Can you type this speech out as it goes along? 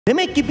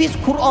Demek ki biz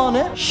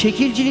Kur'an'ı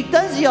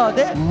şekilcilikten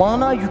ziyade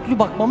mana yüklü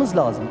bakmamız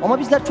lazım. Ama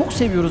bizler çok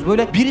seviyoruz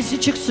böyle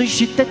birisi çıksın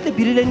şiddetle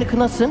birilerini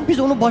kınasın. Biz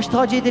onu baş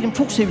tacı edelim,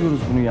 çok seviyoruz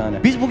bunu yani.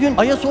 Biz bugün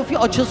Ayasofya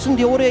açılsın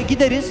diye oraya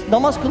gideriz,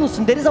 namaz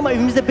kılınsın deriz ama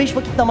evimizde 5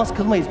 vakit namaz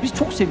kılmayız. Biz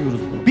çok seviyoruz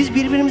bunu. Biz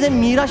birbirimize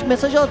Miraç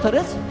mesajı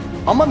atarız.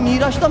 Ama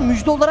Miraç'tan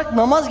müjde olarak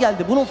namaz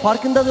geldi. Bunun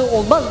farkındalığı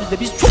olmaz bizde.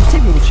 Biz çok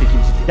seviyoruz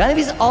şekilcilik. Yani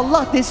biz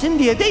Allah desin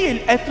diye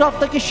değil,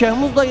 etraftaki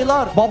Şehmuz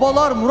dayılar,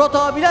 babalar, Murat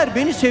abiler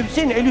beni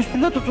sevsin, el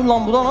üstünde tutun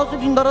lan bu da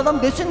nasıl dindar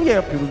adam desin diye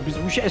yapıyoruz biz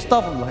bu işi,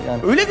 estağfurullah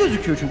yani. Öyle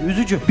gözüküyor çünkü,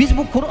 üzücü. Biz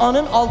bu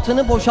Kur'an'ın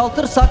altını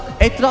boşaltırsak,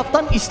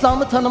 etraftan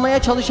İslam'ı tanımaya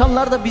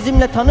çalışanlar da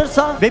bizimle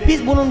tanırsa ve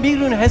biz bunun bir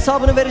gün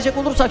hesabını verecek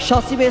olursak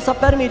şahsi bir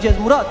hesap vermeyeceğiz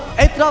Murat.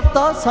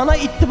 Etrafta sana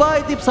ittiba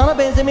edip sana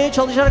benzemeye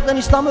çalışaraktan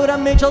İslam'ı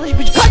öğrenmeye çalışıp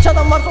kaç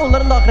adam varsa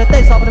onların da ahirette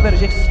hesabını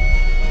vereceksin.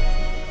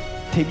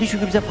 Tebliğ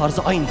çünkü bize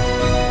farz-ı aynıdır.